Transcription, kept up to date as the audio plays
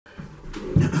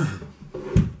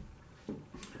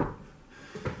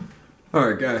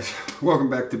Alright guys, welcome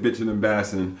back to Bitchin' and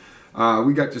Bassin'.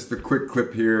 We got just a quick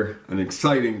clip here, an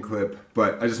exciting clip,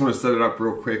 but I just want to set it up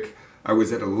real quick. I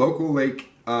was at a local lake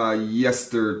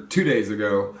 2 days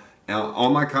ago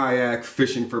on my kayak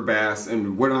fishing for bass,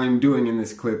 and what I'm doing in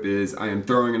this clip is I am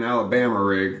throwing an Alabama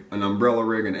rig, an umbrella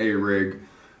rig, an A rig.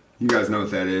 You guys know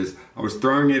what that is. I was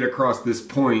throwing it across this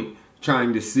point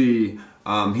trying to see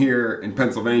here in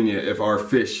Pennsylvania if our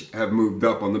fish have moved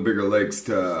up on the bigger lakes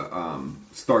to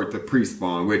start to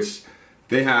pre-spawn, which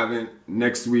they haven't.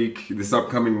 Next week, this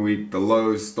upcoming week, the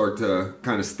lows start to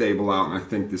kind of stable out, and I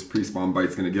think this pre-spawn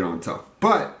bite's going to get on tough.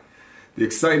 But the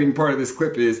exciting part of this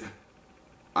clip is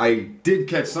I did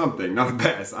catch something, not a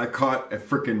bass. I caught a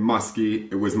freaking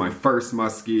muskie. It was my first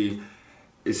muskie.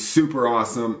 It's super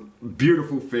awesome,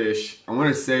 beautiful fish. I want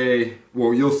to say,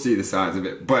 well, you'll see the size of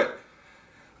it, but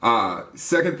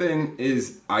second thing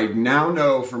is I now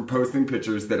know from posting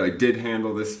pictures that I did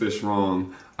handle this fish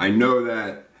wrong. I know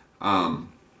that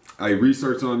I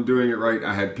researched on doing it right.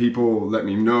 I had people let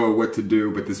me know what to do,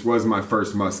 but this was my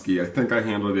first muskie. I think I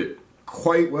handled it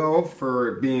quite well for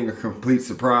it being a complete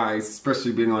surprise,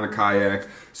 especially being on a kayak.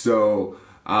 So,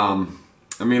 I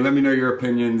mean, let me know your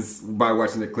opinions by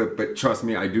watching the clip, but trust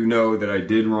me, I do know that I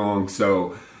did wrong.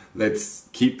 So let's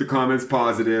keep the comments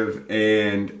positive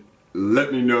and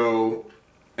let me know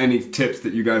any tips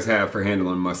that you guys have for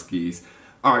handling muskies.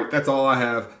 Alright, that's all I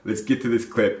have. Let's get to this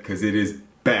clip because it is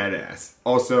badass.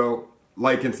 Also,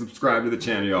 like and subscribe to the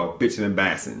channel, y'all. Bitchin' and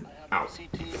Bassin'. Out.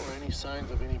 CT or any signs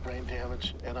of any brain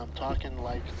damage, and I'm talking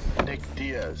like Nick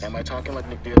Diaz. Am I talking like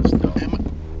Nick Diaz? No.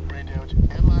 Brain damage.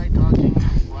 Am I talking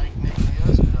like Nick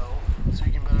Diaz? No.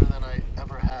 Speaking better than I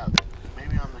ever have.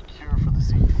 Maybe I'm the cure for the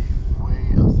CT.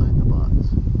 Way outside the box.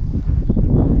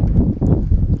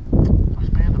 Who's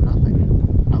band of nothing?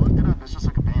 I looked it up. It's just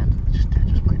like a band. They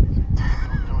just play music.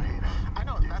 Don't hate it. I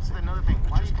know. That's another thing.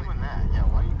 Why are you doing that? Yeah.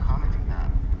 Why are you commenting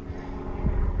that?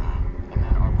 And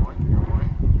then our boy, your boy,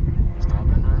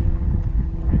 Stylebender.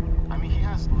 I mean, he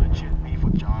has legit beef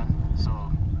with John, so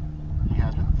he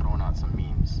has been throwing out some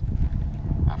memes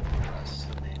after the press.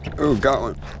 Ooh, got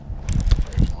one.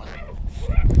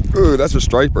 Ooh, that's a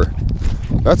striper.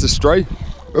 That's a stripe.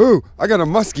 Ooh, I got a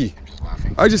muskie.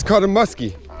 I just caught a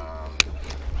muskie.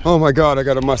 Oh my god, I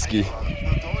got a muskie.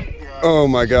 Oh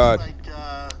my god.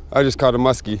 I just caught a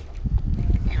muskie.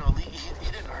 You know, he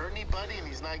didn't hurt anybody, and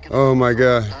he's not getting. Oh my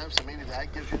god. So maybe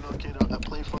that gives you an okay to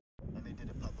play for. And they did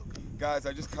it publicly. Guys,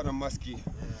 I just caught a muskie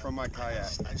from my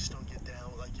kayak. I just don't get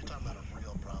down. Like, you're talking about a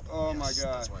real problem. Oh my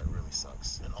god. That's why it really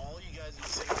sucks. And all you guys are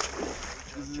saying.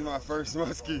 This is my first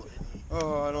muskie.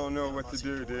 Oh, I don't know what to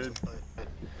do, dude.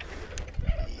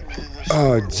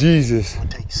 Oh, Jesus. It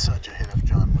would take such a hit if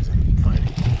John wasn't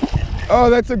fighting. Oh,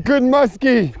 that's a good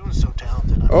muskie. He was so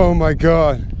talented. Oh my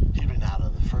god. He'd been out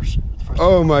of the first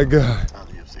Oh my god. out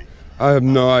of the UFC. I have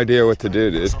no idea what to do,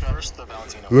 dude. So first, the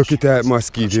Valentino, Look at that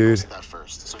muskie, dude. that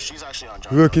first. So she's actually on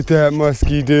John. Look at that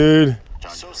muskie, dude.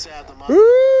 John. So sad the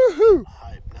Woohoo!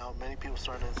 hype. Now many people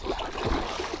starting to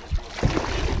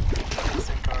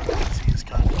his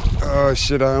kind of Oh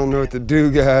shit, I don't know what to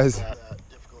do, guys.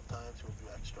 difficult times he will be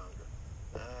back stronger.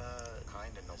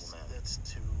 Kind and noble man. That's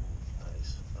too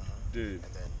nice. Dude.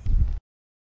 And then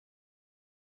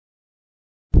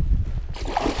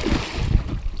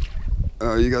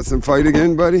Oh, you got some fight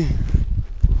again, buddy?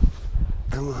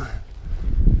 Come on.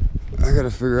 I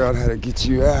gotta figure out how to get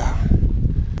you out.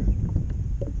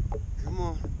 Come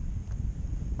on.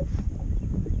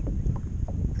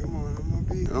 Come on,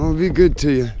 I'm gonna be good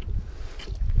to you.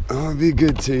 I'm gonna be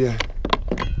good to you.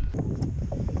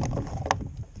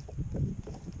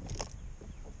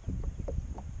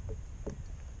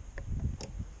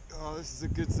 Oh, this is a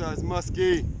good sized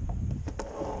muskie.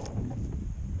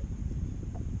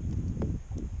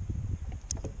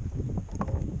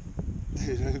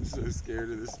 Dude, I'm so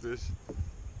scared of this fish.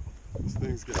 This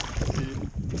thing's got speed.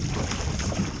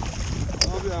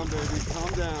 Calm down, baby.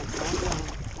 Calm down. Calm down.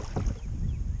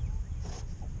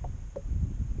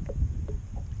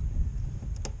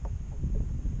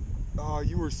 Oh,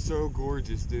 you were so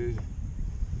gorgeous, dude.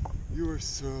 You were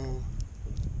so...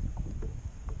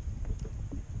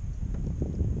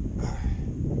 Alright.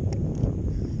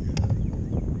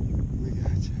 We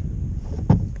got you.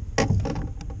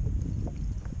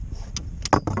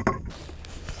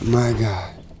 My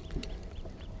god.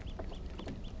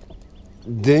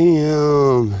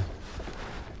 Damn.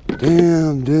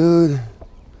 Damn, dude.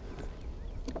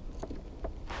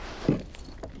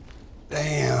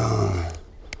 Damn.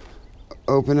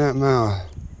 Open that mouth.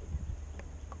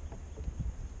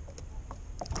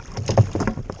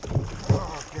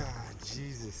 Oh god,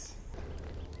 Jesus.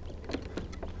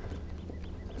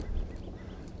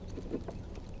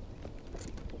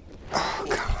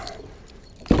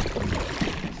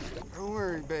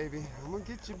 baby. I'm gonna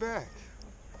get you back.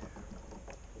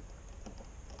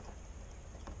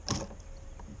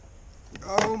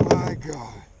 Oh my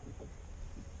God.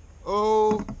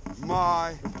 Oh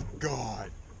my God.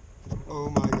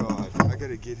 Oh my God. I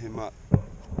gotta get him up.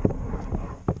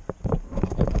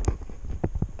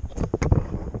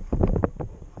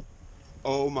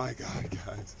 Oh my God,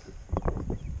 guys.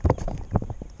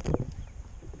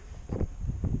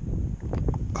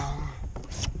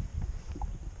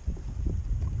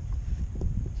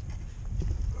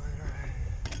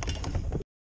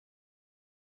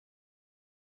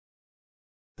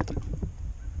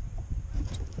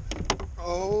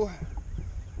 Oh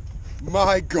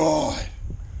my God.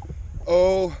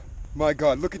 Oh my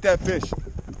God. Look at that fish.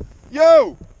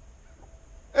 Yo!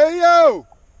 Hey, yo!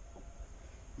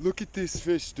 Look at this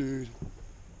fish, dude.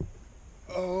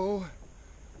 Oh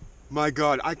my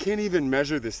God. I can't even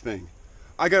measure this thing.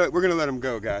 We're gonna let him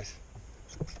go, guys.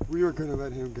 We are gonna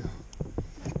let him go.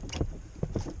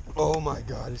 Oh my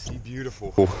God, is he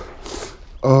beautiful.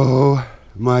 Oh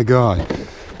my God.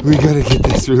 We gotta get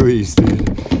this released, dude.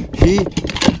 He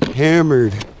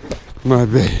hammered my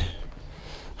bait.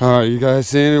 All right, you guys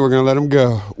seeing it? We're gonna let him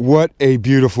go. What a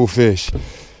beautiful fish.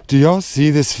 Do y'all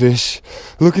see this fish?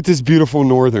 Look at this beautiful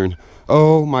northern.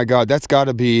 Oh my God, he's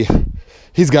gotta be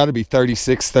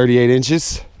 36, 38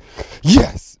 inches.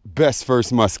 Yes, best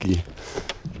first muskie.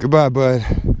 Goodbye, bud.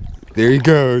 There he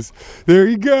goes. There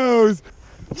he goes.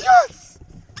 Yes!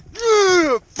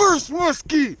 Yeah! First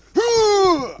muskie!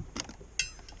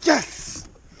 Yes!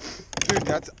 Dude,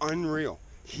 that's unreal.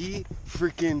 He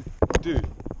freaking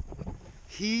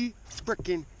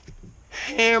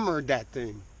hammered that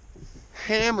thing.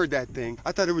 Hammered that thing.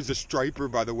 I thought it was a striper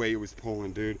by the way it was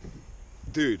pulling, dude.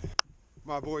 Dude,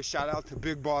 my boy, shout out to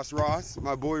Big Boss Ross.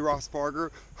 My boy Ross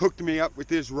Farger hooked me up with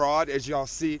this rod. As y'all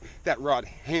see, that rod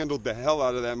handled the hell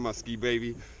out of that muskie,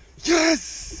 baby.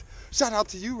 Yes! Shout out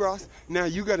to you, Ross. Now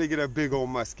you gotta get a big old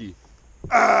muskie.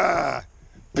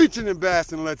 Bitchin' and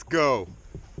bassin', let's go.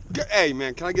 Hey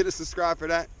man, can I get a subscribe for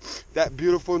that? That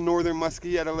beautiful northern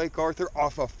muskie out of Lake Arthur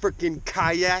off a freaking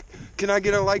kayak. Can I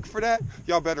get a like for that?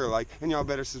 Y'all better like and y'all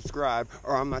better subscribe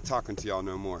or I'm not talking to y'all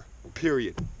no more.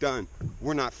 Period. Done.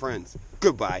 We're not friends.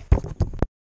 Goodbye.